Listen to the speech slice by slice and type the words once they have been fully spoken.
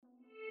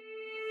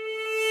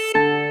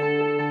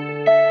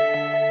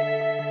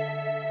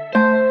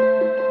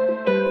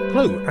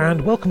Hello and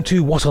welcome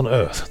to What on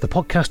Earth, the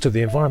podcast of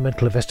the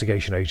Environmental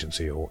Investigation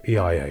Agency, or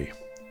EIA.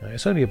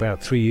 It's only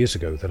about 3 years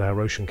ago that our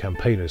ocean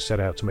campaigners set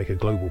out to make a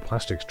global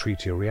plastics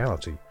treaty a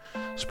reality,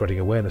 spreading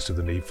awareness of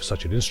the need for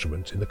such an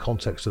instrument in the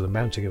context of the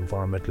mounting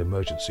environmental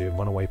emergency of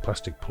runaway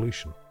plastic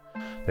pollution.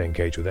 They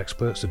engaged with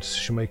experts and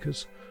decision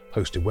makers,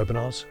 hosted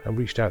webinars, and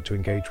reached out to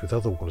engage with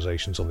other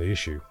organisations on the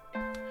issue.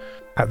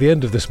 At the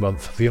end of this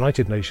month, the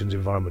United Nations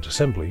Environment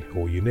Assembly,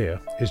 or UNEA,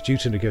 is due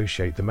to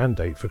negotiate the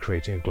mandate for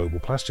creating a global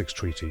plastics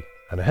treaty,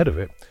 and ahead of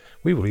it,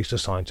 we released a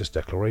scientist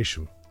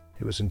declaration.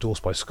 It was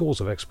endorsed by scores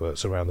of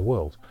experts around the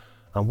world,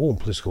 and warned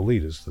political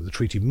leaders that the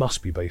treaty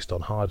must be based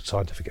on hard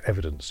scientific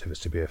evidence if it's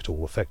to be at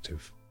all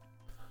effective.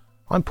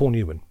 I'm Paul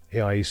Newman,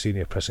 EIA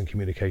Senior Press and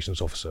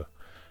Communications Officer,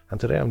 and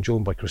today I'm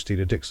joined by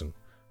Christina Dixon,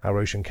 our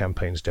Ocean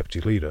Campaign's Deputy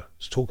Leader,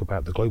 to talk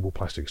about the Global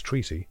Plastics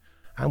Treaty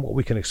and what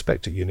we can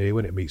expect at UNEA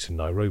when it meets in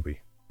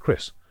Nairobi.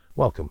 Chris,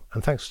 welcome,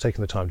 and thanks for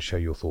taking the time to share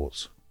your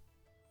thoughts.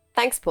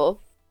 Thanks,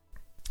 Paul.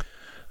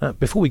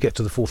 Before we get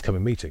to the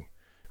forthcoming meeting,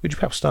 would you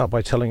perhaps start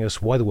by telling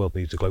us why the world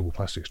needs a global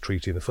plastics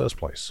treaty in the first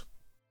place?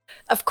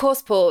 Of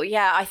course, Paul.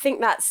 Yeah, I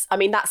think that's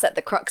at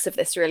the crux of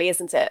this, really,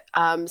 isn't it?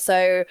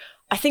 So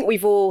I think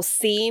we've all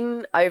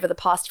seen over the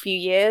past few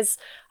years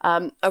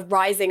a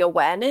rising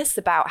awareness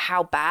about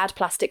how bad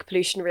plastic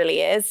pollution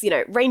really is,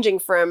 ranging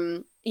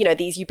from,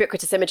 these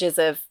ubiquitous images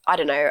of,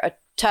 a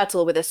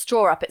turtle with a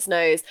straw up its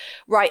nose,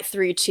 right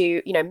through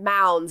to,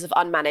 mounds of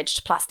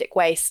unmanaged plastic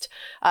waste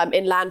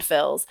in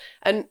landfills.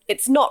 And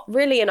it's not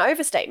really an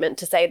overstatement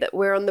to say that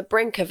we're on the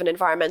brink of an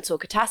environmental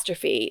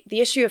catastrophe.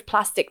 The issue of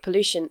plastic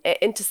pollution, it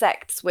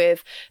intersects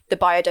with the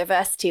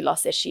biodiversity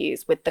loss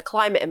issues, with the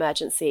climate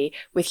emergency,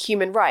 with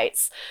human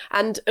rights.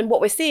 And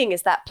what we're seeing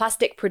is that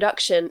plastic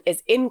production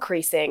is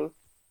increasing.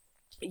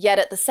 Yet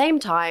at the same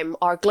time,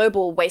 our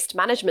global waste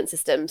management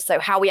systems, so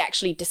how we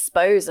actually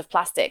dispose of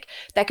plastic,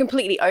 they're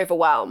completely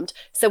overwhelmed.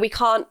 So we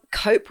can't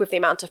cope with the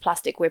amount of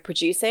plastic we're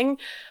producing.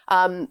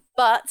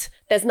 But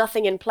there's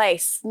nothing in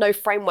place. No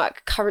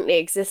framework currently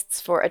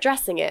exists for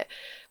addressing it.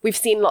 We've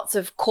seen lots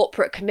of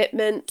corporate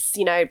commitments.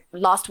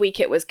 Last week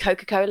it was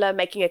Coca-Cola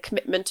making a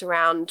commitment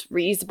around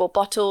reusable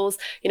bottles.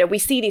 We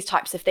see these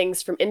types of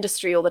things from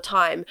industry all the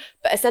time,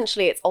 but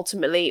essentially it's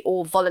ultimately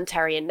all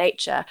voluntary in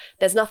nature.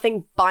 There's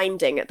nothing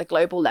binding at the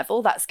global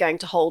level that's going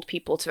to hold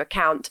people to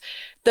account.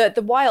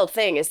 The wild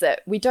thing is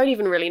that we don't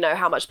even really know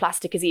how much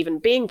plastic is even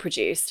being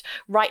produced.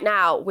 Right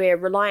now, we're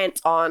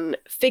reliant on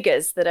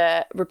figures that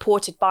are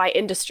reported by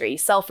industry,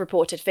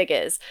 self-reported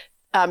figures,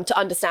 to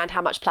understand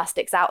how much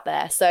plastic's out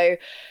there. So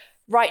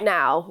right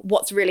now,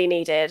 what's really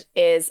needed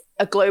is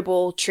a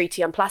global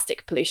treaty on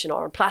plastic pollution,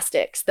 or on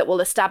plastics, that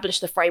will establish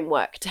the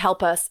framework to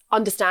help us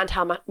understand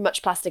how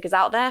much plastic is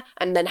out there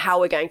and then how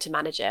we're going to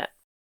manage it.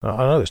 I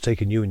know it's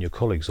taken you and your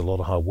colleagues a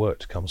lot of hard work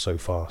to come so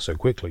far so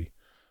quickly.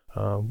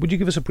 Would you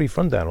give us a brief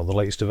rundown on the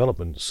latest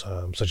developments,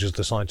 such as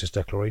the scientist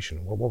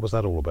declaration? What was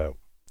that all about?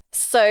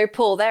 So,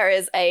 Paul, there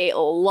is a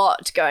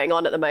lot going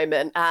on at the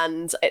moment,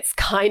 and it's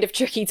kind of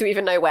tricky to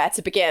even know where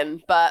to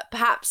begin. But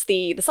perhaps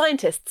the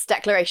scientists'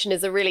 declaration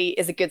is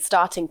a good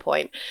starting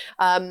point.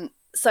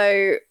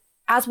 So,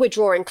 as we're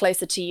drawing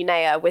closer to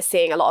UNEA, we're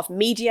seeing a lot of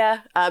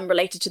media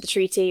related to the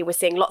treaty. We're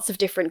seeing lots of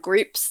different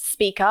groups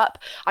speak up.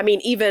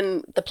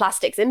 Even the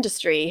plastics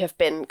industry have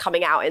been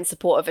coming out in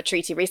support of a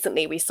treaty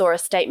recently. We saw a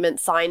statement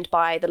signed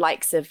by the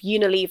likes of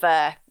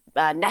Unilever,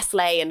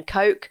 Nestle and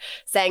Coke,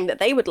 saying that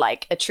they would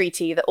like a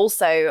treaty that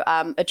also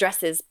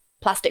addresses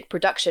plastic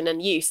production and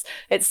use.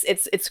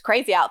 It's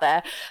crazy out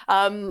there.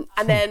 And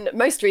then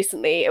most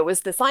recently, it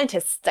was the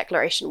scientists'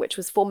 declaration, which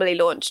was formally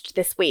launched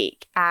this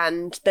week.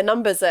 And the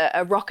numbers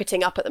are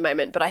rocketing up at the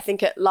moment. But I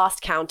think at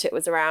last count, it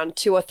was around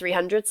 200 or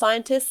 300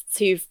 scientists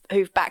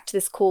who've backed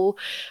this call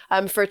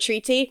for a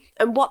treaty.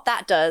 And what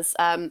that does,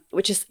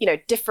 which is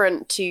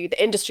different to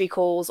the industry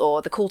calls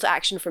or the call to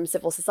action from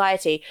civil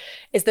society,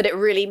 is that it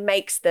really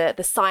makes the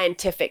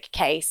scientific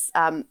case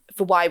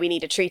for why we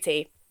need a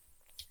treaty.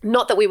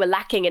 Not that we were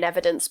lacking in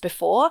evidence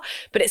before,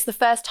 but it's the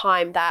first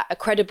time that a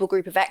credible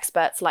group of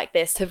experts like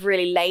this have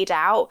really laid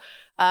out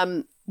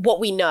what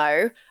we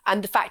know.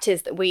 And the fact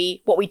is that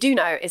what we do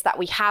know is that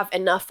we have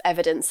enough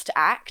evidence to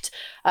act.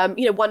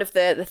 One of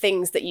the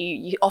things that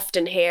you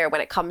often hear when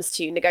it comes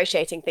to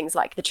negotiating things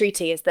like the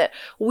treaty is that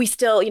we're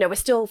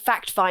still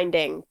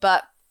fact-finding,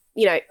 but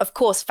of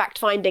course,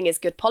 fact-finding is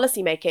good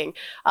policymaking,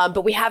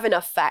 but we have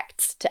enough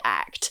facts to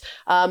act.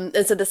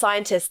 And so the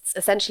scientists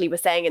essentially were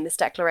saying in this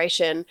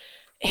declaration,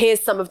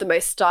 here's some of the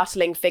most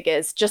startling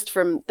figures just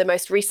from the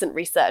most recent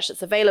research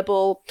that's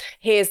available.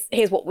 Here's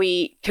what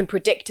we can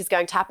predict is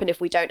going to happen if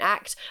we don't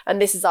act.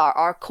 And this is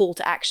our call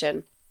to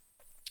action.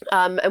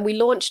 And we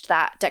launched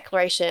that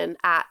declaration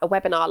at a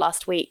webinar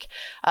last week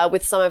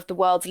with some of the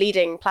world's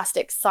leading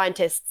plastics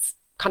scientists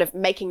kind of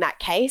making that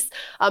case.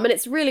 And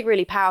it's really,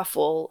 really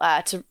powerful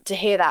to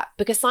hear that,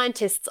 because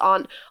scientists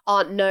aren't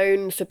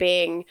known for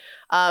being,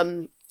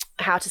 I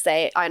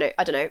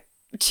don't know,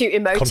 too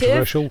emotive,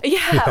 controversial,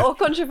 or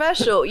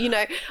controversial.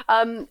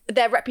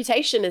 Their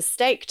reputation is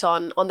staked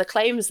on the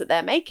claims that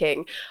they're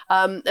making,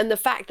 and the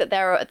fact that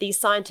there are these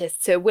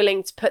scientists who are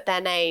willing to put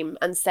their name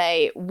and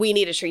say, we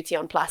need a treaty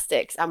on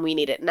plastics and we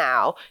need it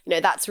now.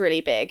 That's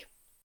really big.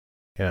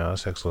 Yeah,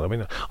 that's excellent. I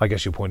mean, I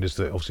guess your point is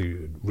that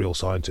obviously real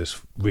scientists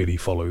really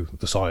follow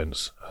the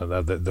science,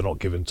 and they're not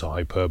given to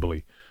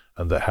hyperbole,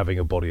 and that having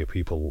a body of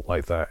people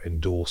like that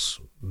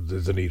endorse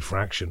the need for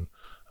action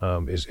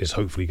is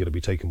hopefully going to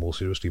be taken more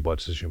seriously by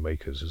decision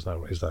makers. Is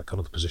that kind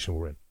of the position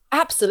we're in?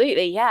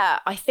 Absolutely, yeah.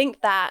 I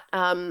think that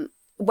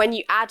when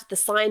you add the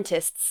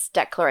scientists'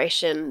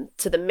 declaration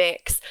to the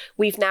mix,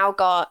 we've now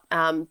got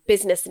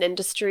business and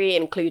industry,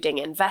 including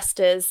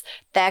investors.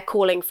 They're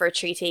calling for a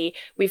treaty.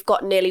 We've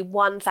got nearly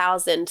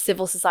 1,000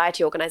 civil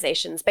society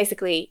organizations,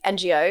 basically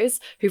NGOs,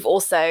 who've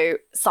also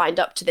signed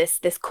up to this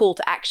call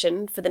to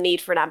action for the need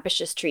for an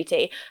ambitious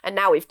treaty. And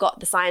now we've got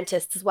the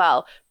scientists as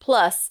well,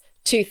 plus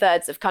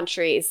 2/3 of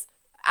countries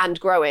and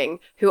growing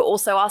who are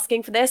also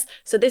asking for this.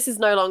 So this is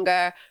no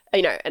longer,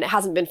 and it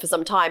hasn't been for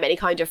some time, any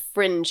kind of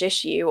fringe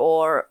issue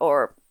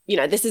or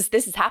this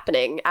is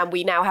happening. And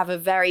we now have a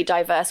very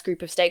diverse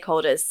group of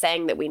stakeholders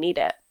saying that we need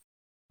it.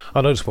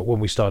 I noticed when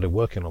we started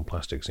working on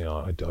plastics,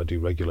 I do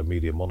regular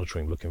media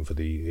monitoring, looking for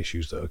the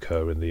issues that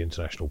occur in the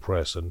international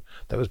press, and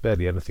there was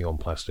barely anything on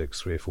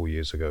plastics 3 or 4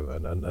 years ago,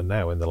 and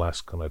now in the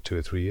last kind of 2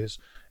 or 3 years,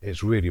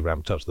 it's really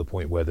ramped up to the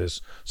point where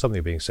there's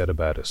something being said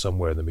about it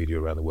somewhere in the media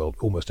around the world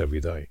almost every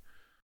day.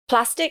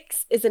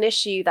 Plastics is an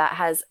issue that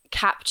has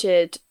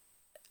captured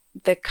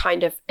the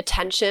kind of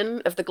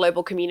attention of the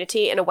global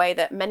community in a way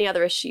that many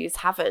other issues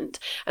haven't.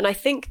 And I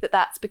think that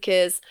that's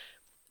because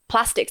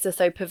plastics are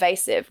so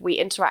pervasive. We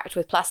interact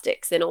with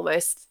plastics in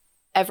almost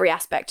every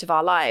aspect of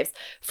our lives.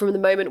 From the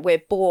moment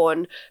we're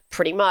born,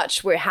 pretty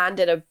much, we're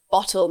handed a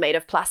bottle made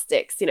of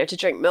plastics, to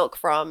drink milk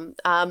from.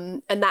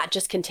 And that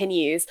just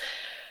continues.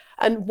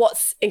 And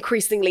what's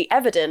increasingly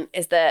evident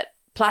is that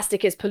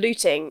plastic is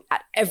polluting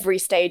at every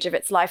stage of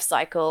its life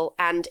cycle.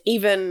 And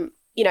even,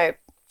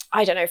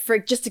 I don't know,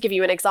 just to give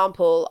you an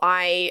example,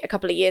 a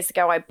couple of years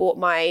ago, I bought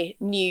my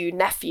new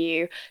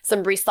nephew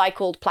some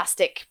recycled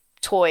plastic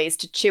toys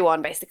to chew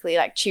on, basically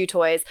like chew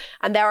toys.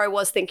 And there I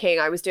was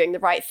thinking I was doing the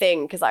right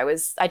thing because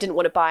I didn't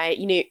want to buy,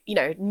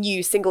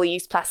 new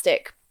single-use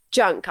plastic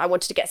junk. I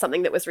wanted to get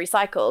something that was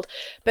recycled.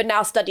 But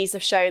now studies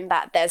have shown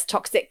that there's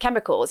toxic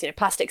chemicals.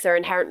 Plastics are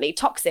inherently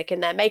toxic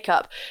in their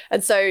makeup.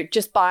 And so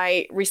just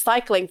by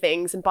recycling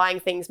things and buying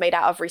things made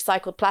out of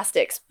recycled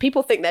plastics,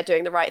 people think they're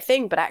doing the right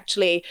thing, but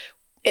actually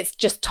it's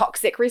just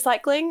toxic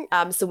recycling.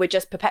 So we're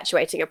just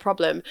perpetuating a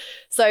problem.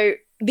 So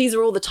these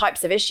are all the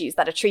types of issues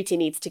that a treaty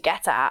needs to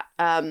get at.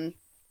 And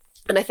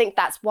I think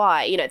that's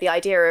why, the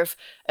idea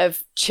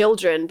of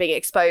children being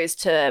exposed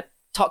to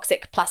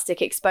toxic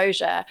plastic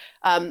exposure,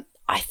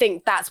 I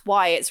think that's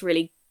why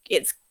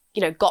it's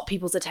got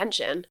people's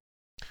attention.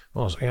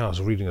 Well, I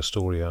was reading a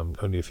story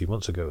only a few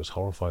months ago. I was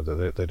horrified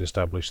that they'd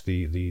established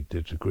the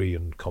degree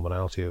and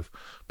commonality of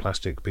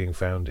plastic being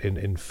found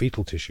in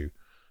fetal tissue.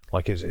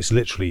 Like it's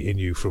literally in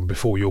you from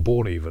before you're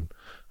born even.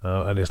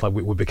 And it's like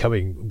we're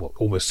becoming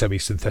almost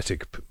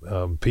semi-synthetic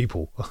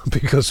people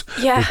because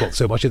we've got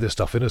so much of this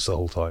stuff in us the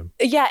whole time.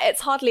 Yeah,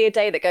 it's hardly a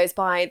day that goes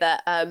by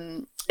that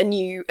a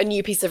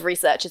new piece of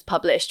research is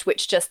published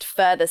which just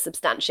further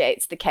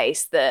substantiates the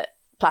case that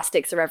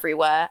plastics are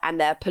everywhere and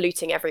they're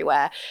polluting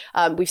everywhere.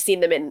 We've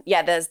seen them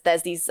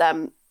there's these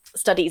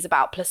studies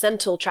about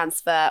placental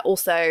transfer,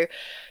 also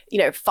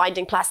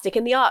finding plastic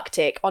in the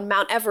Arctic, on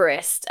Mount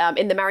Everest,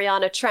 in the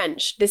Mariana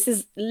Trench. This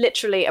is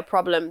literally a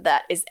problem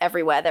that is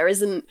everywhere. There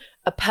isn't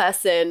a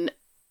person,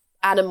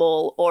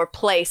 animal, or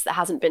place that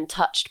hasn't been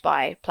touched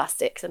by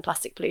plastics and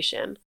plastic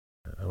pollution.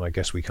 And I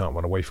guess we can't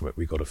run away from it.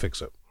 We've got to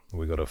fix it.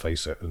 We've got to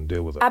face it and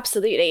deal with it.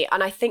 Absolutely.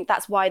 And I think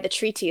that's why the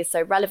treaty is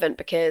so relevant,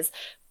 because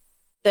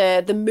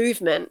the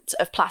movement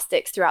of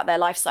plastics throughout their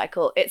life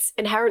cycle, it's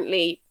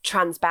inherently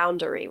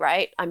transboundary,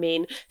 right? I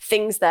mean,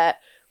 things that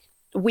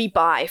we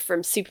buy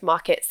from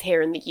supermarkets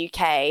here in the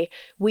UK,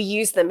 we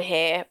use them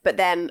here, but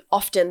then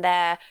often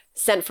they're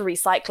sent for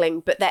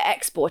recycling, but they're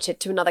exported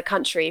to another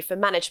country for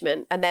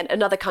management. And then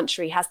another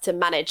country has to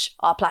manage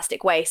our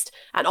plastic waste.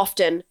 And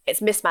often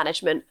it's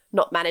mismanagement,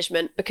 not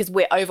management, because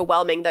we're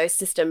overwhelming those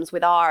systems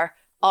with our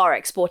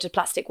exported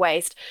plastic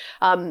waste.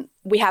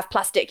 We have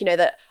plastic,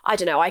 that, I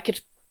don't know, I could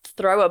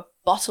throw a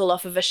bottle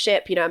off of a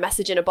ship, a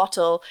message in a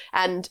bottle,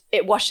 and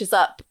it washes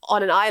up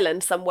on an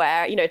island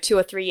somewhere, 2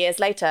 or 3 years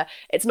later.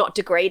 It's not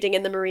degrading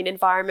in the marine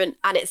environment,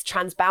 and it's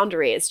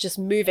transboundary. It's just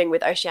moving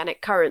with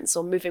oceanic currents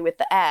or moving with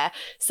the air.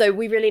 So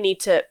we really need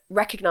to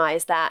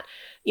recognize that,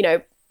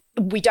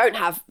 we don't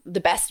have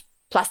the best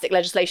plastic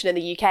legislation in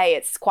the UK.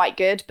 It's quite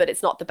good, but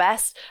it's not the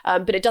best.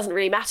 But it doesn't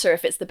really matter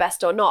if it's the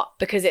best or not,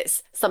 because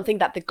it's something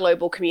that the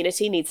global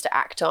community needs to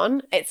act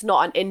on. It's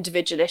not an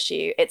individual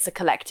issue. It's a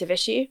collective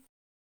issue.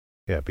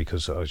 Yeah,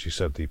 because as you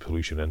said, the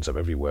pollution ends up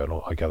everywhere,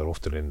 and I gather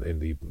often in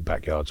the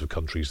backyards of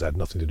countries that had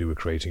nothing to do with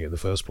creating it in the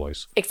first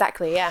place.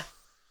 Exactly, yeah.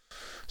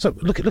 So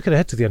looking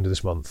ahead to the end of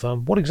this month,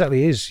 what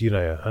exactly is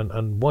UNEA,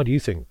 and why do you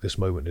think this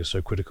moment is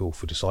so critical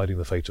for deciding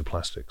the fate of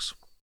plastics?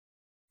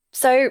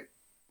 So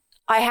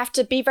I have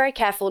to be very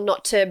careful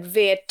not to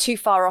veer too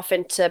far off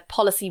into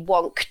policy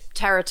wonk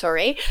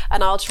territory,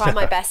 and I'll try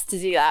my best to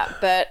do that.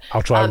 But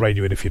I'll try and rein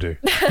you in if you do.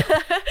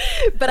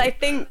 But I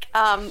think,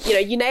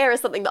 UNEA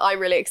is something that I'm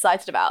really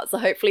excited about. So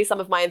hopefully some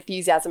of my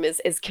enthusiasm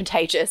is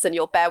contagious and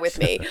you'll bear with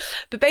me.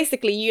 But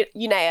basically,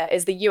 UNEA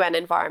is the UN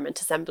Environment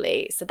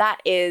Assembly. So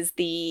that is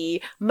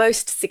the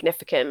most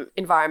significant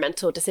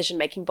environmental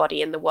decision-making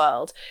body in the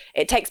world.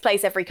 It takes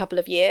place every couple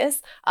of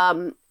years.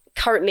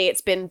 Currently,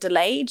 it's been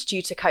delayed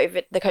due to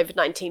the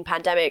COVID-19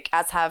 pandemic,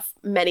 as have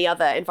many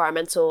other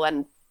environmental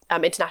and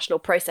international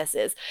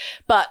processes.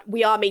 But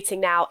we are meeting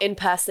now in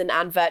person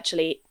and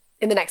virtually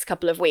in the next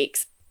couple of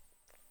weeks.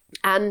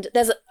 And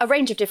there's a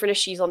range of different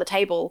issues on the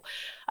table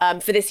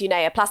for this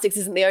UNEA. Plastics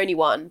isn't the only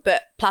one,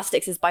 but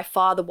plastics is by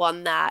far the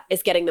one that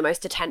is getting the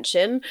most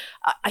attention.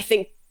 I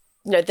think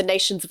the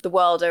nations of the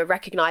world are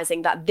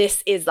recognizing that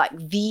this is like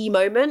the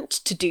moment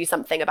to do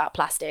something about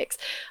plastics.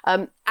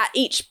 At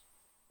each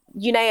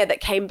UNEA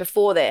that came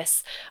before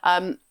this,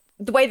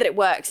 the way that it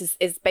works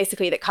is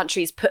basically that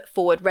countries put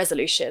forward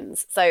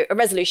resolutions. So a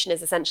resolution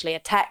is essentially a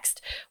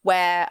text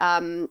where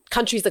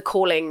countries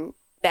are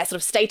they're sort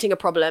of stating a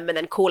problem and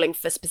then calling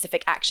for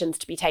specific actions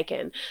to be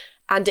taken.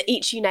 And at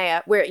each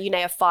UNEA, we're at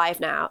UNEA 5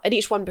 now, at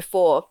each one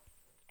before,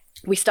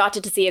 we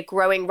started to see a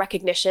growing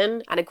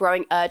recognition and a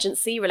growing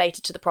urgency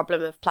related to the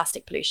problem of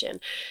plastic pollution.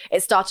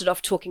 It started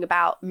off talking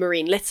about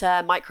marine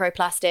litter,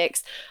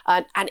 microplastics,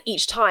 and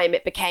each time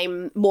it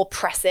became more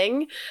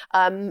pressing.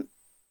 In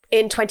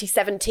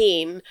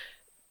 2017,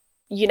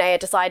 UNEA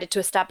decided to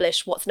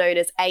establish what's known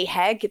as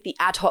AHEG, the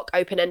Ad Hoc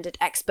Open-Ended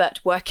Expert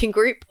Working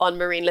Group on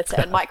Marine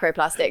Litter and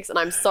Microplastics. And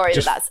I'm sorry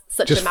that's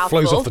such a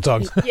mouthful. Just flows off the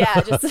tongue.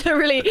 Yeah, just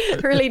really,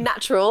 really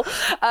natural.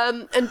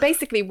 And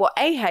basically what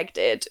AHEG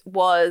did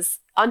was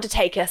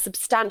undertake a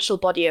substantial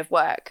body of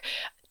work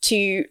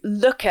to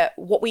look at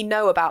what we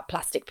know about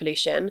plastic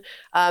pollution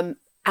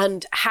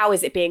and how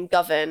is it being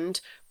governed,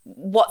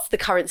 what's the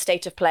current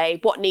state of play,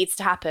 what needs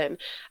to happen.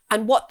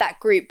 And what that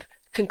group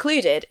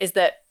concluded is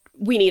that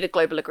we need a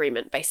global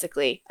agreement,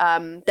 basically.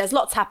 There's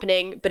lots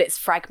happening, but it's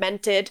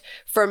fragmented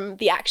from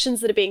the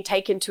actions that are being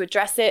taken to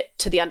address it,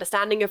 to the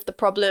understanding of the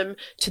problem,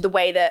 to the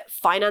way that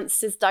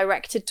finance is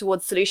directed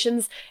towards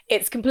solutions.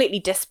 It's completely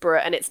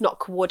disparate and it's not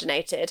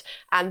coordinated.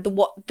 And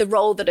the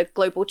role that a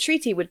global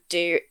treaty would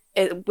take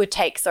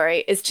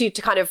is to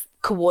kind of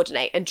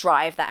coordinate and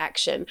drive that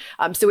action.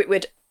 So it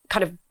would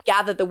kind of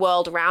gather the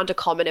world around a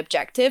common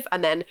objective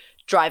and then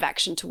drive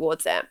action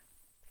towards it.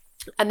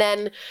 And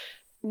then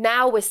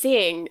now we're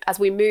seeing, as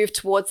we move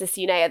towards this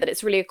UNEA, that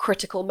it's really a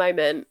critical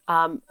moment.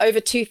 Over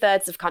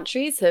 2/3 of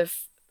countries have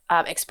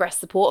expressed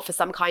support for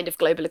some kind of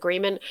global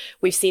agreement.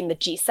 We've seen the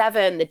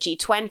G7, the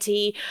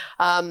G20,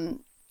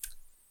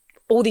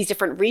 all these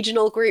different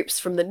regional groups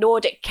from the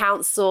Nordic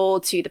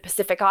Council to the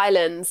Pacific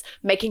Islands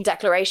making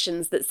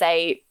declarations that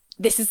say,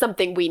 this is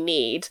something we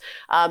need.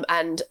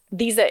 And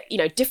these are,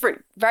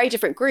 very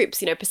different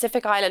groups.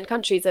 Pacific Island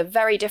countries are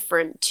very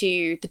different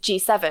to the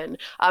G7.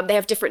 They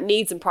have different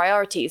needs and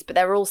priorities, but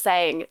they're all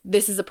saying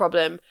this is a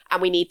problem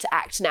and we need to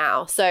act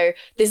now. So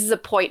this is a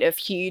point of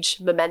huge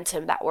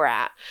momentum that we're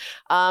at.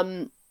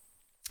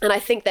 And I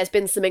think there's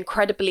been some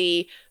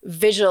incredibly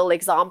visual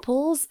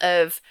examples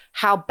of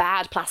how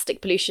bad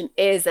plastic pollution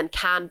is and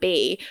can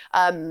be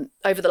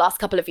over the last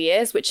couple of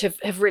years, which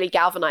have really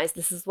galvanized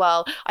this as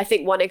well. I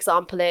think one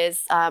example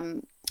is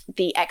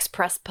the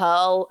Express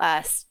Pearl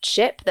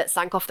ship that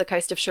sank off the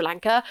coast of Sri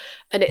Lanka,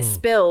 and it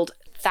spilled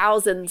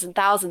thousands and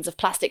thousands of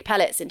plastic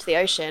pellets into the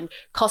ocean,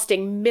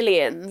 costing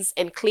millions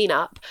in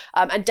cleanup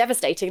and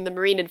devastating the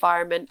marine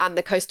environment and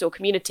the coastal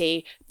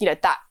community.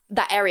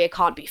 That area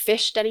can't be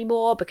fished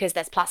anymore because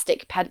there's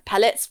plastic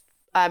pellets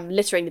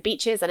littering the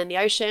beaches and in the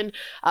ocean.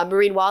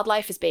 Marine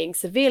wildlife is being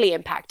severely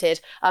impacted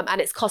and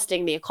it's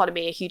costing the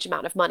economy a huge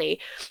amount of money.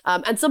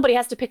 And somebody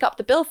has to pick up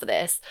the bill for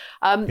this.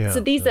 So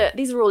these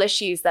are all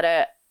issues that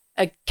are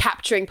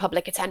capturing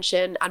public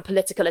attention and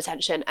political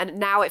attention. And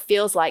now it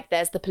feels like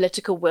there's the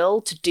political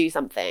will to do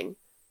something.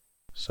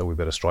 So we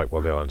better strike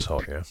while the iron's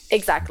hot, yeah?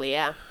 Exactly,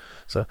 yeah.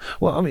 So,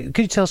 can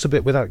you tell us a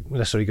bit, without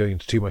necessarily going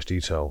into too much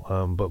detail,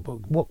 but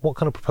what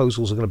kind of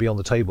proposals are going to be on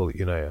the table at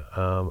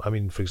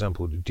UNEA? For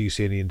example, do you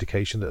see any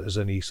indication that there's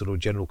any sort of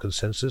general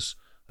consensus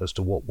as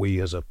to what we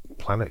as a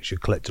planet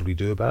should collectively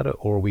do about it?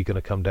 Or are we going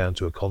to come down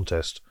to a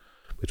contest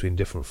between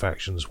different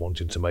factions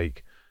wanting to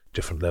make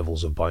different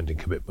levels of binding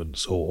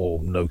commitments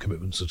or no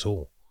commitments at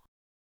all?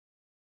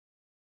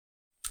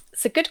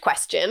 It's a good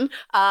question,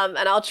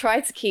 and I'll try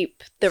to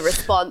keep the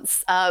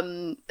response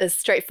as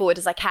straightforward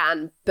as I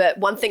can. But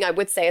one thing I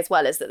would say as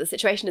well is that the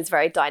situation is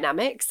very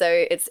dynamic,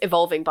 so it's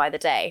evolving by the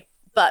day.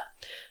 But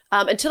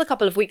until a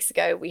couple of weeks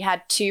ago, we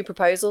had 2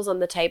 proposals on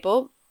the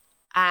table,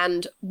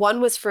 and one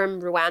was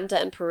from Rwanda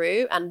and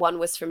Peru, and one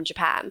was from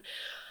Japan.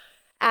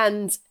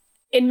 And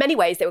in many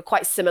ways, they were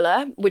quite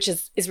similar, which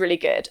is really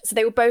good. So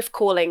they were both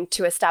calling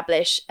to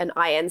establish an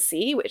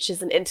INC, which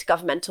is an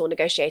Intergovernmental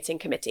Negotiating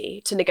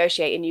Committee, to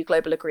negotiate a new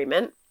global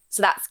agreement.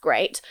 So that's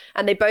great.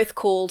 And they both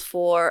called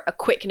for a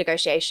quick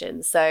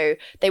negotiation. So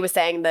they were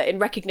saying that in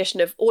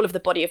recognition of all of the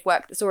body of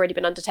work that's already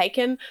been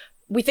undertaken,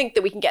 we think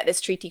that we can get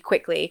this treaty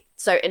quickly,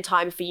 so in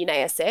time for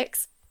UNEA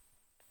 6.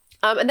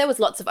 And there was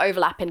lots of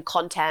overlap in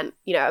content,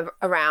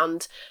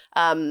 around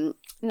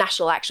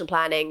national action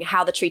planning,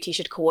 how the treaty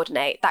should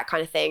coordinate, that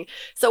kind of thing.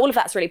 So all of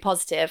that's really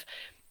positive.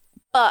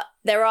 But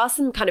there are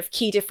some kind of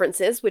key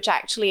differences which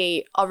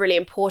actually are really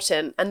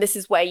important. And this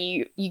is where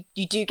you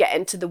do get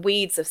into the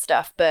weeds of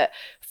stuff. But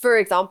for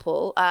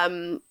example,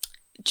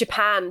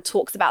 Japan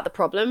talks about the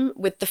problem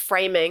with the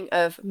framing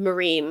of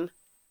marine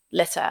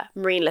litter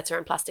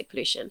and plastic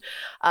pollution,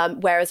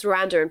 whereas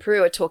Rwanda and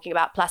Peru are talking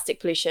about plastic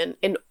pollution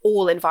in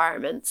all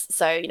environments.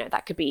 So,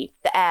 that could be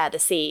the air, the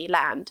sea,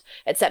 land,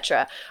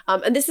 etc.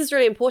 And this is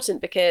really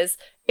important because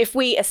if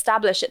we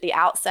establish at the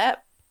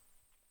outset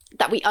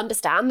that we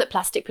understand that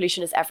plastic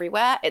pollution is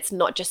everywhere, it's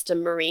not just a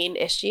marine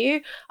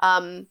issue,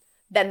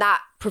 then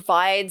that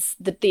provides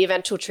the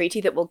eventual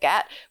treaty that we'll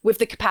get with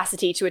the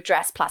capacity to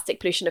address plastic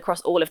pollution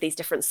across all of these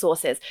different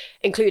sources,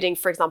 including,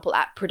 for example,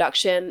 at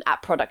production,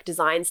 at product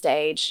design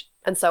stage,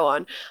 and so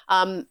on.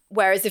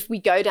 Whereas if we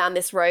go down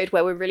this road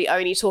where we're really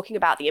only talking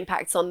about the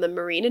impacts on the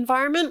marine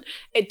environment,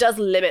 it does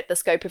limit the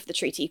scope of the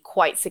treaty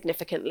quite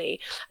significantly.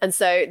 And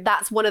so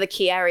that's one of the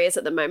key areas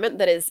at the moment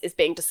that is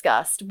being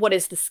discussed. What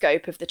is the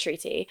scope of the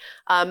treaty?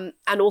 And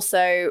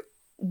also,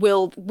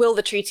 will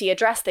the treaty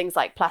address things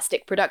like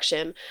plastic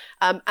production?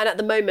 And at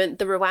the moment,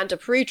 the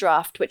Rwanda-Peru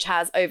draft, which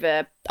has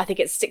over, I think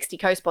it's 60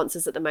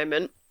 co-sponsors at the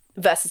moment,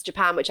 versus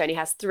Japan, which only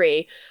has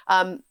 3,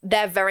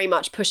 they're very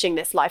much pushing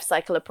this life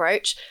cycle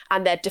approach,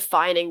 and they're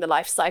defining the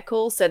life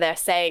cycle. So they're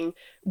saying,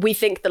 we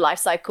think the life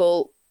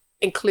cycle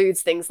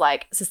includes things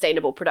like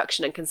sustainable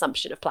production and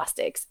consumption of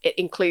plastics. It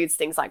includes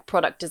things like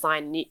product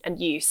design and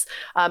use.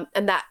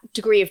 And that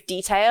degree of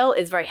detail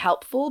is very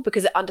helpful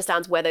because it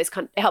understands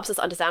it helps us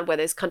understand where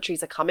those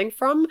countries are coming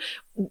from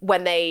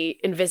when they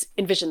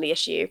envision the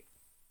issue.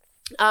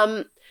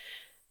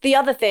 The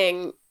other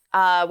thing,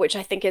 which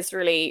I think is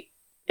really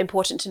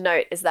important to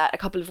note, is that a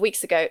couple of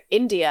weeks ago,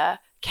 India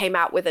came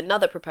out with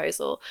another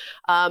proposal.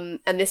 And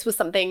this was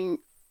something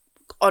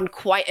on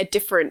quite a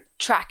different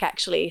track,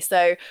 actually.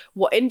 So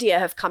what India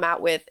have come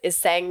out with is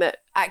saying that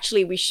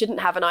actually we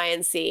shouldn't have an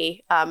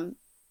INC.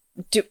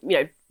 Do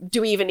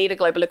we even need a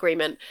global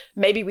agreement?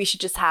 Maybe we should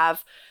just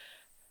have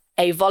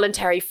a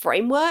voluntary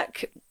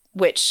framework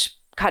which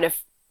kind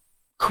of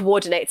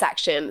coordinates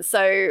action.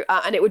 So,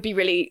 and it would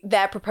be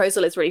their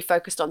proposal is really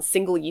focused on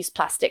single-use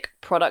plastic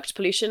product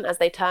pollution, as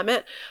they term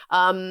it.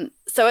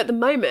 So at the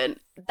moment,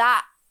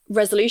 that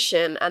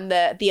resolution and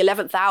the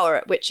 11th hour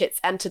at which it's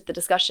entered the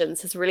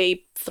discussions has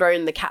really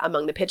thrown the cat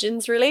among the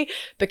pigeons, really,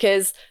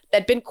 because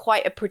there'd been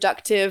quite a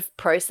productive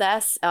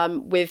process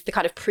with the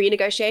kind of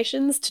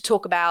pre-negotiations to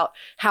talk about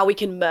how we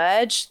can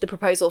merge the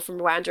proposal from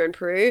Rwanda and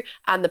Peru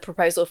and the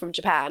proposal from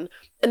Japan.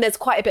 And there's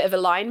quite a bit of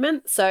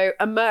alignment. So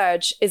a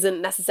merge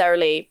isn't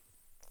necessarily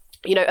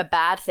a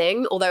bad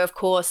thing. Although, of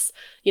course,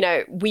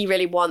 we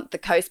really want the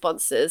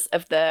co-sponsors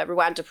of the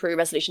Rwanda-Peru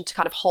resolution to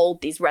kind of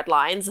hold these red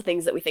lines, the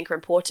things that we think are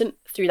important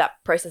through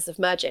that process of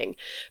merging.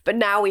 But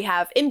now we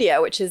have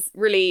India, which is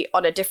really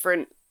on a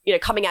different,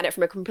 coming at it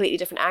from a completely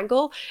different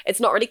angle.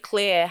 It's not really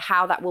clear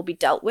how that will be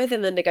dealt with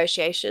in the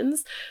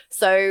negotiations.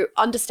 So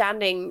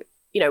understanding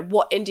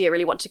what India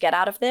really want to get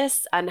out of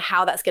this and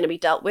how that's going to be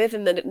dealt with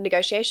in the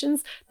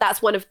negotiations,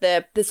 that's one of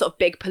the sort of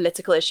big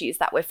political issues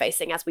that we're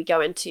facing as we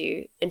go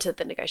into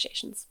the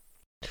negotiations.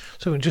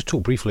 So just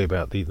talk briefly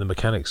about the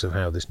mechanics of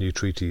how this new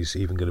treaty is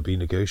even going to be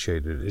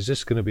negotiated. Is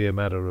this going to be a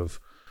matter of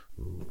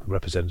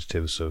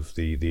representatives of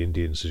the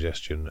Indian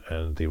suggestion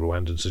and the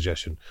Rwandan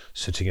suggestion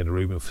sitting in a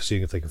room and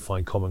seeing if they can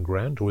find common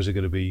ground? Or is it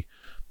going to be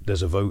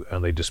there's a vote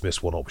and they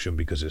dismiss one option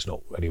because it's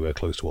not anywhere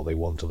close to what they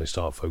want and they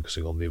start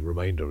focusing on the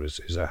remainder? Is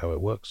that how it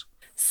works?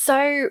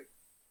 So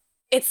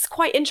it's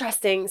quite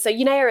interesting. So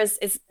UNEA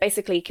is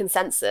basically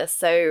consensus.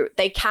 So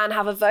they can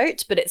have a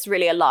vote, but it's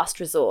really a last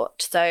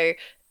resort. So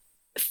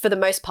for the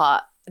most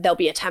part, there'll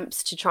be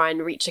attempts to try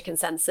and reach a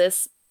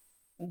consensus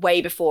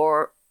way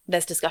before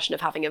there's discussion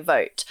of having a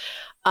vote.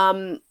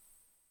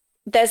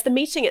 There's the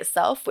meeting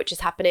itself, which is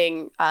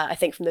happening, I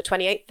think, from the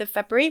 28th of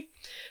February.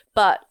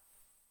 But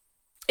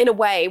in a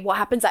way, what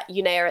happens at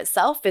UNEA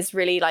itself is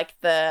really like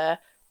the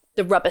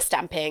rubber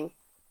stamping.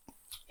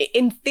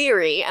 In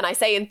theory, and I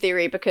say in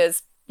theory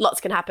because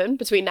lots can happen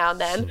between now and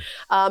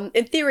then,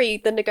 in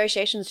theory, the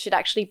negotiations should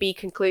actually be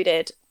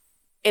concluded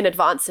in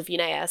advance of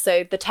UNEA.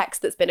 So the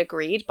text that's been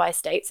agreed by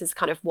states is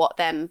kind of what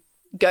then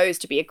goes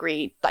to be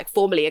agreed, like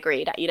formally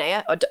agreed at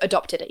UNEA, or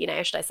adopted at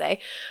UNEA, should I say.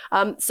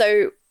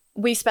 So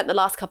we've spent the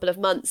last couple of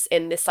months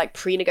in this like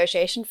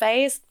pre-negotiation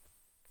phase.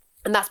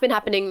 And that's been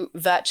happening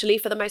virtually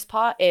for the most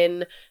part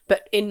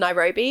but in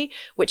Nairobi,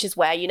 which is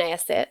where UNEA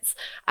sits.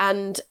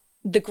 And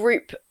the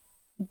group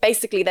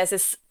basically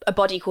there's a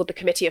body called the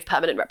Committee of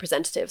Permanent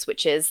Representatives,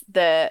 which is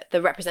the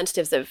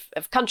representatives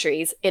of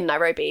countries in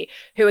Nairobi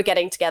who are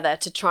getting together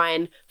to try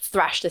and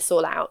thrash this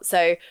all out.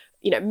 So,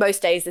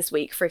 most days this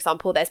week, for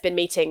example, there's been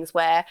meetings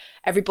where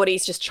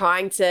everybody's just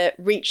trying to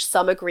reach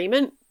some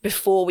agreement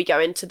before we go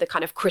into the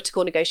kind of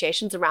critical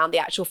negotiations around the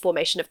actual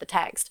formation of the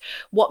text.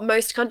 What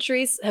most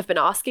countries have been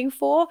asking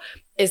for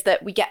is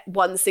that we get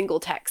one single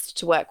text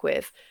to work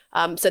with.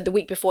 So the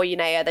week before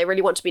UNEA, they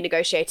really want to be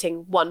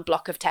negotiating one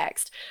block of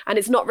text. And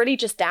it's not really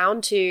just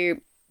down to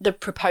the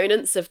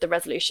proponents of the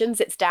resolutions,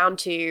 it's down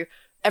to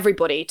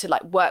everybody to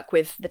work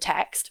with the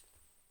text.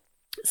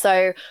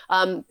 So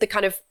the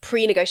kind of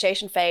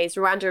pre-negotiation phase,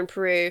 Rwanda and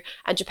Peru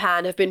and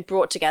Japan have been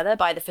brought together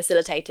by the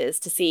facilitators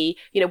to see,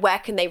 where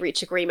can they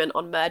reach agreement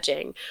on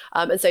merging.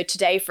 And so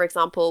today, for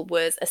example,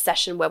 was a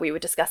session where we were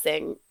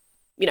discussing,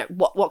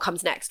 what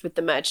comes next with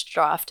the merged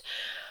draft.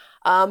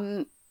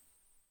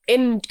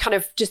 In kind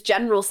of just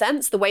general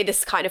sense, the way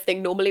this kind of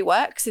thing normally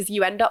works is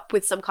you end up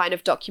with some kind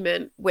of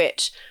document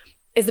which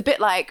is a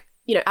bit like,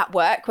 at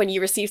work when you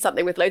receive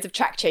something with loads of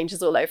track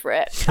changes all over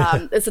it.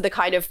 And so the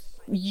kind of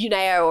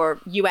UNEA or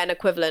UN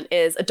equivalent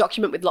is a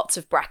document with lots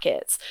of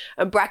brackets.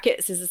 And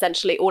brackets is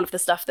essentially all of the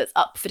stuff that's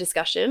up for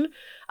discussion.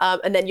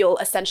 And then you'll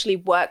essentially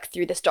work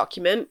through this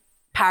document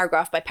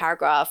paragraph by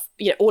paragraph.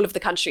 All of the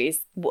countries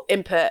will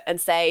input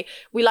and say,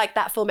 we like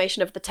that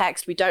formation of the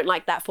text, we don't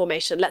like that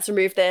formation, let's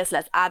remove this,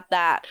 let's add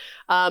that.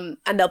 And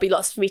there'll be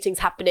lots of meetings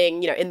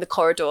happening, in the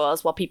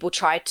corridors while people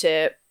try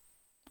to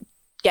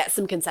get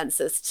some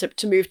consensus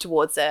to move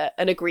towards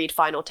an agreed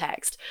final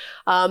text.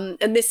 And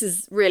this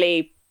is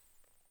really,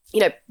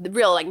 the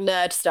real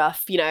nerd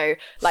stuff,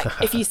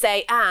 if you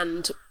say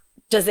and,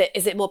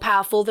 is it more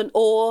powerful than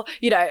or,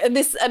 and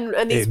these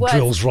it words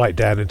drills right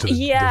down into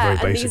the very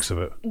basics of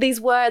it.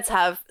 These words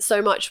have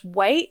so much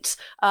weight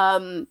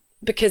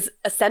because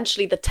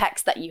essentially the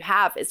text that you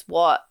have is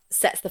what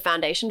sets the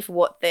foundation for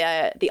what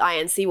the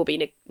INC will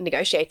be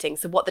negotiating,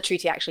 so what the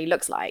treaty actually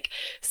looks like.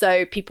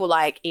 So people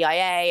like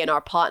EIA and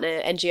our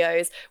partner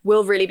NGOs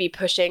will really be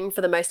pushing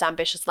for the most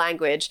ambitious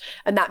language,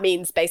 and that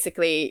means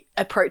basically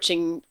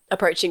approaching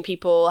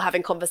people,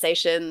 having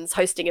conversations,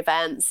 hosting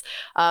events,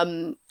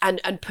 and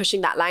pushing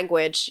that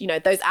language,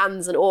 those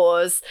ands and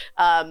ors,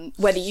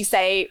 whether you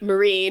say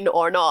marine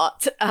or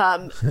not,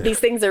 these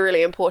things are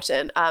really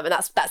important, and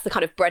that's the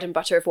kind of bread and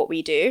butter of what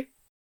we do.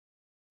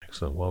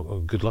 Excellent.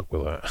 Well, good luck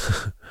with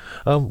that.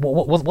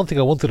 One thing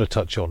I wanted to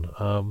touch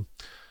on,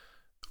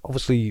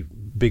 obviously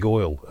Big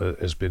Oil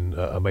has been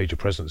a major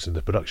presence in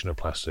the production of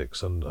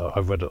plastics, and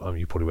I've read,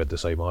 you probably read the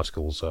same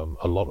articles,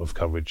 a lot of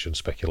coverage and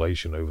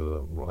speculation over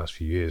the last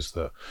few years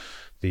that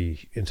the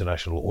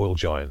international oil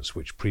giants,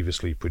 which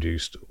previously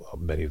produced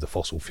many of the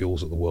fossil fuels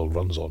that the world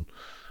runs on,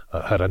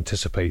 had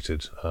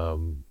anticipated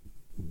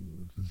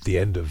the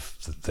end of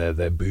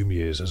their boom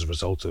years as a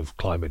result of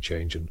climate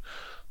change and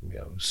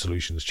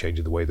solutions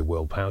changing the way the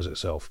world powers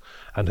itself,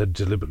 and had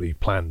deliberately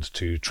planned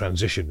to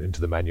transition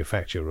into the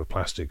manufacture of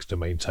plastics to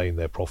maintain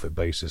their profit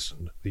basis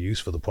and the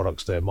use for the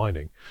products they're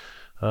mining.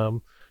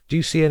 Do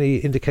you see any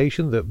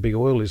indication that Big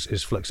Oil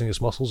is flexing its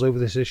muscles over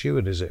this issue,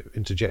 and is it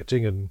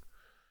interjecting and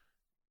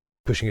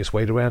pushing its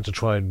weight around to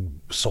try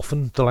and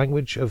soften the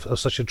language of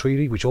such a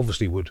treaty, which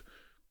obviously would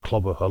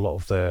clobber a lot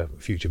of their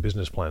future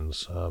business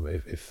plans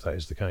if that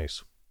is the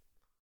case?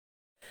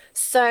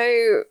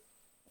 So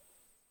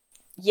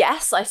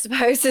yes, I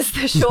suppose is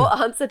the short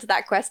answer to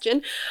that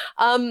question.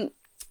 That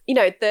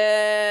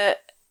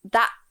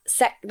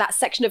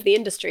section of the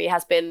industry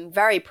has been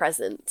very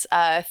present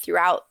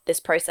throughout this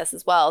process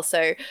as well.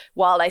 So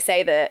while I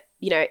say that,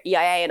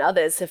 EIA and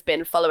others have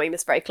been following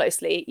this very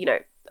closely,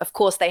 of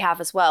course they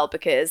have as well,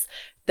 because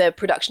the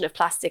production of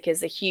plastic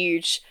is a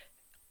huge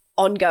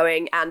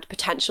ongoing and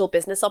potential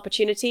business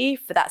opportunity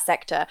for that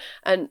sector.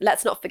 And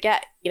let's not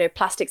forget,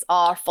 plastics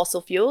are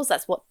fossil fuels.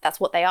 That's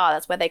what they are.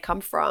 That's where they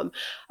come from.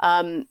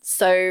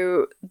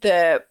 So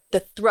the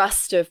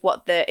thrust of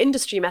what the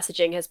industry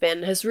messaging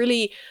has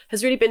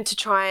really been to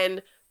try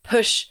and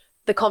push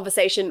the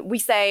conversation. We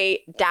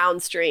say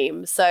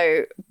downstream.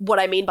 So what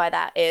I mean by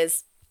that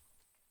is,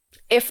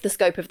 if the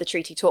scope of the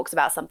treaty talks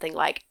about something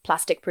like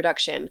plastic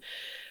production,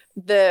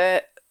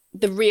 the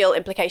real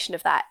implication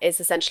of that is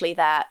essentially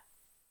that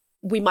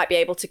we might be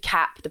able to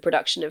cap the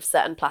production of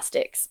certain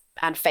plastics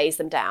and phase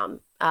them down,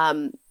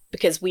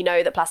 because we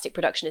know that plastic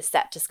production is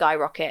set to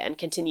skyrocket and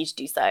continue to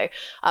do so,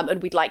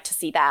 and we'd like to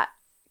see that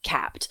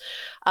capped.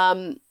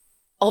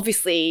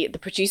 Obviously, the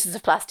producers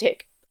of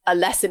plastic are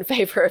less in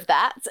favor of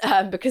that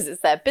because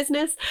it's their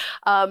business.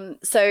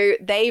 So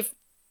they've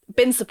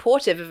been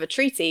supportive of a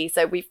treaty.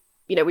 So we've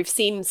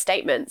seen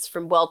statements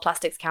from World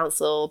Plastics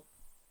Council,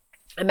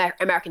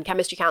 American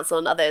Chemistry Council,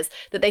 and others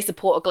that they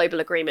support a global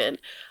agreement.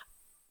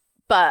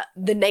 But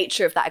the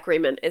nature of that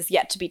agreement is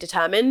yet to be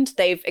determined.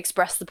 They've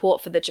expressed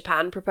support for the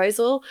Japan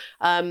proposal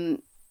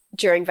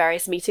during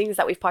various meetings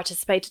that we've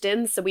participated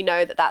in. So we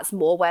know that that's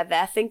more where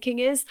their thinking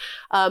is.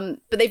 But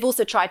they've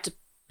also tried to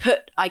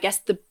put, I guess,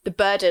 the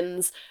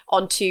burdens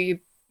onto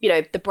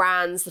the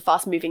brands, the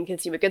fast-moving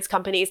consumer goods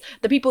companies,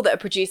 the people that are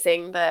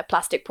producing the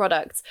plastic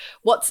products.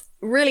 What's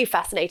really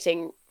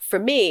fascinating for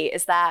me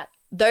is that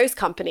those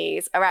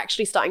companies are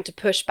actually starting to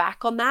push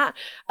back on that.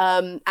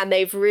 And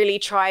they've really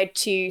tried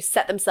to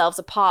set themselves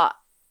apart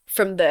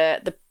from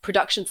the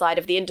production side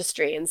of the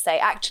industry and say,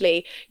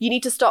 actually, you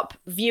need to stop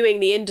viewing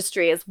the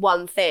industry as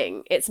one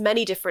thing. It's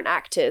many different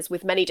actors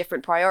with many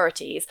different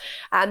priorities.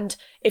 And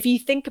if you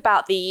think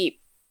about the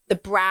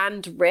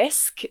brand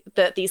risk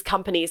that these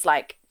companies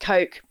like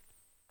Coke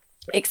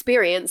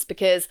experience,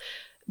 because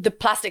the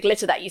plastic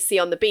litter that you see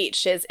on the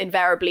beach is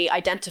invariably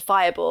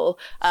identifiable.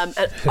 And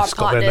it's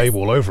got their name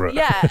all over it.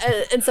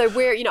 Yeah. And so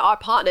we're, our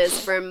partners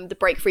from the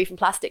Break Free from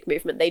Plastic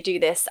movement, they do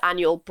this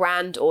annual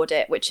brand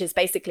audit, which is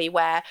basically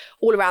where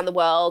all around the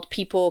world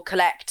people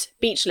collect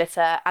beach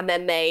litter and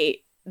then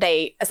they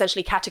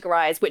essentially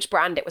categorize which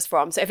brand it was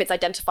from. So if it's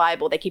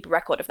identifiable, they keep a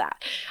record of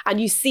that.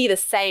 And you see the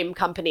same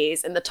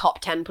companies in the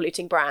top 10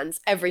 polluting brands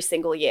every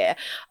single year.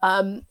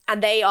 And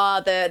they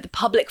are the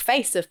public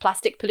face of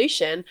plastic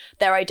pollution.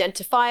 They're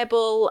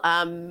identifiable.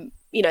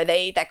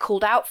 They're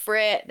called out for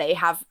it. They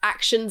have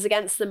actions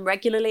against them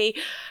regularly.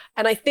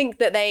 And I think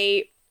that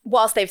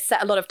whilst they've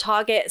set a lot of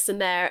targets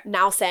and they're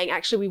now saying,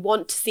 actually, we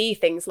want to see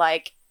things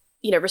like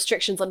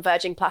restrictions on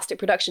virgin plastic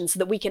production so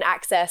that we can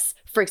access,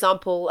 for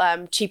example,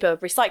 cheaper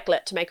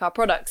recyclate to make our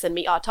products and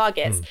meet our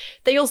targets.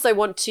 They also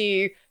want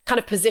to kind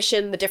of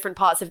position the different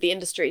parts of the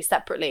industry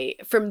separately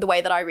from the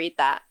way that I read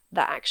that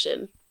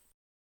action.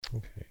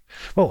 Okay.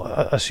 Well,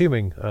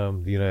 assuming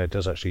it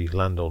does actually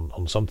land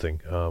on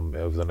something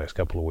over the next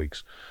couple of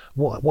weeks,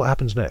 what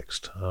happens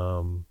next?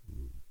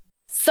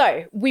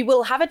 So we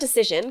will have a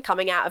decision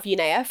coming out of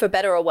UNEA for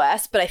better or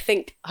worse, but I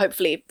think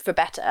hopefully for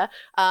better.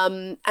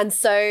 And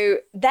so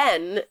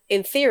then,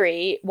 in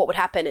theory, what would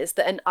happen is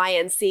that an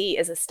INC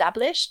is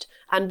established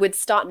and would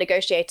start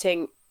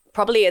negotiating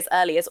probably as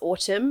early as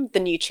autumn, the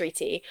new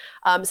treaty.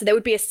 So there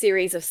would be a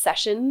series of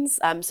sessions,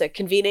 so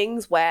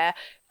convenings where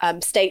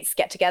states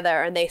get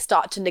together and they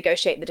start to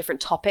negotiate the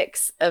different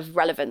topics of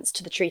relevance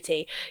to the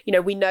treaty.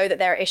 We know that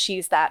there are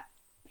issues that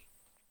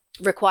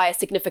require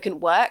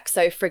significant work.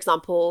 So, for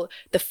example,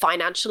 the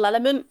financial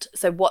element,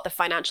 so what the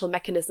financial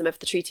mechanism of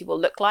the treaty will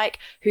look like,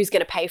 who's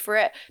going to pay for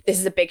it. This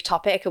is a big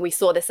topic, and we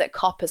saw this at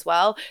COP as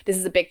well. This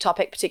is a big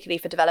topic, particularly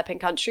for developing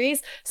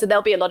countries. So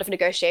there'll be a lot of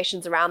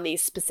negotiations around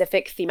these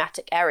specific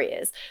thematic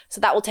areas. So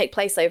that will take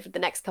place over the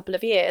next couple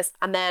of years,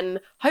 and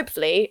then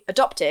hopefully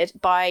adopted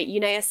by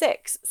UNEA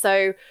 6.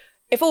 So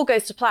if all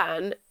goes to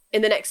plan,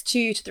 in the next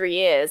 2 to 3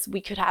 years,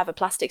 we could have a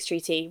plastics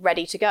treaty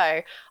ready to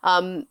go.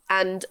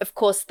 And of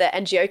course, the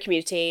NGO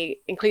community,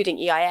 including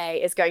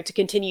EIA, is going to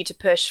continue to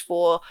push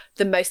for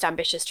the most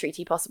ambitious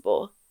treaty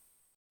possible.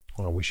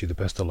 Well, I wish you the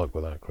best of luck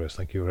with that, Chris.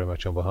 Thank you very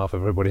much on behalf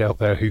of everybody out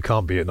there who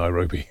can't be at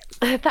Nairobi.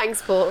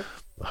 Thanks, Paul.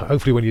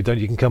 Hopefully when you're done,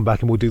 you can come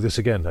back and we'll do this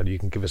again and you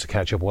can give us a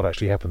catch up what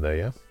actually happened there,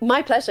 yeah?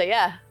 My pleasure,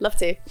 yeah. Love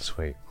to.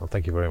 Sweet. Well,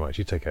 thank you very much.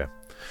 You take care.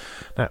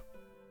 Now,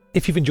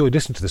 if you've enjoyed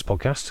listening to this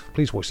podcast,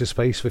 please watch this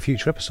space for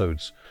future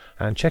episodes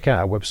and check out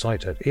our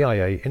website at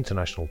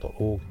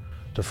eiainternational.org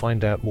to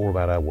find out more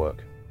about our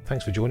work.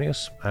 Thanks for joining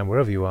us, and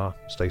wherever you are,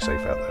 stay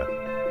safe out there.